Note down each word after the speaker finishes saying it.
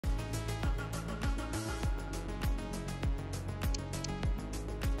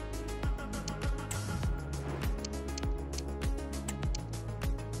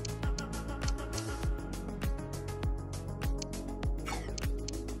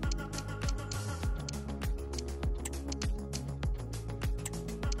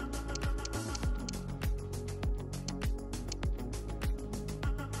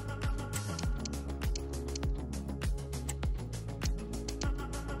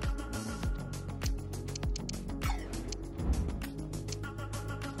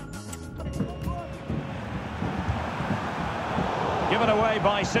given away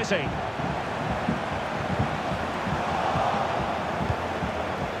by City.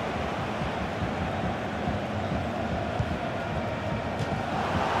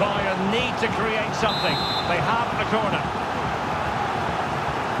 Bayern need to create something. They have a corner.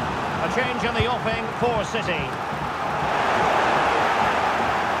 A change in the offing for City.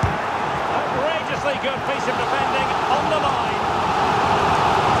 Outrageously good piece of defending on the line.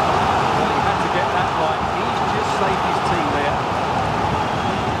 Well, he had to get that right. He's just saved his team there.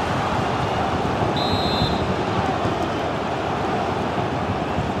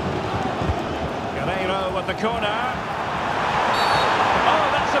 Guerreiro with the corner. Oh,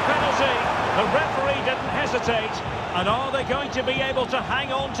 that's a penalty. The referee didn't hesitate. And are they going to be able to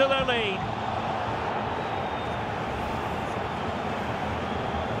hang on to their lead?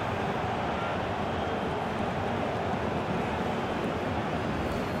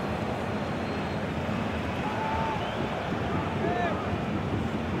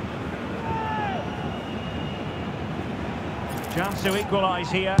 Chance to equalise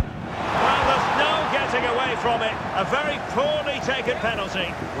here. Well, there's no getting away from it. A very poorly taken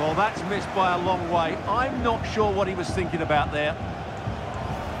penalty. Well, that's missed by a long way. I'm not sure what he was thinking about there.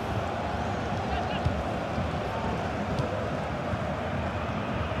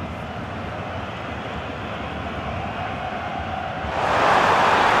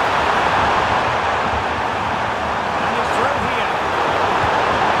 And it's through here.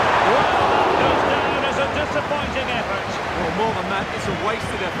 Well, that goes down as a disappointing effort. Well, more than that, it's a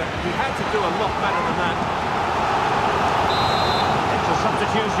wasted effort. He had to do a lot better than that. It's a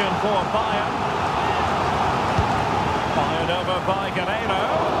substitution for Bayern. Fired over by Guerreiro.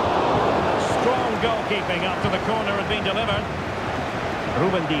 Strong goalkeeping after the corner had been delivered.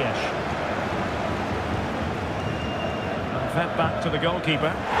 Ruben Dias. And fed back to the goalkeeper.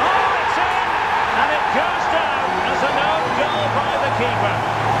 Oh, it's in! And it goes down as an own goal by the keeper.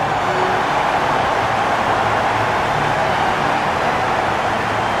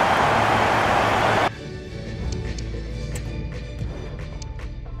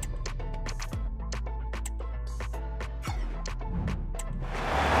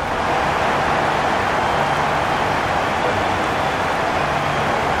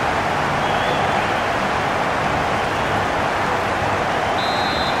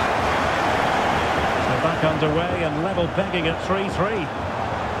 Underway and level pegging at 3-3.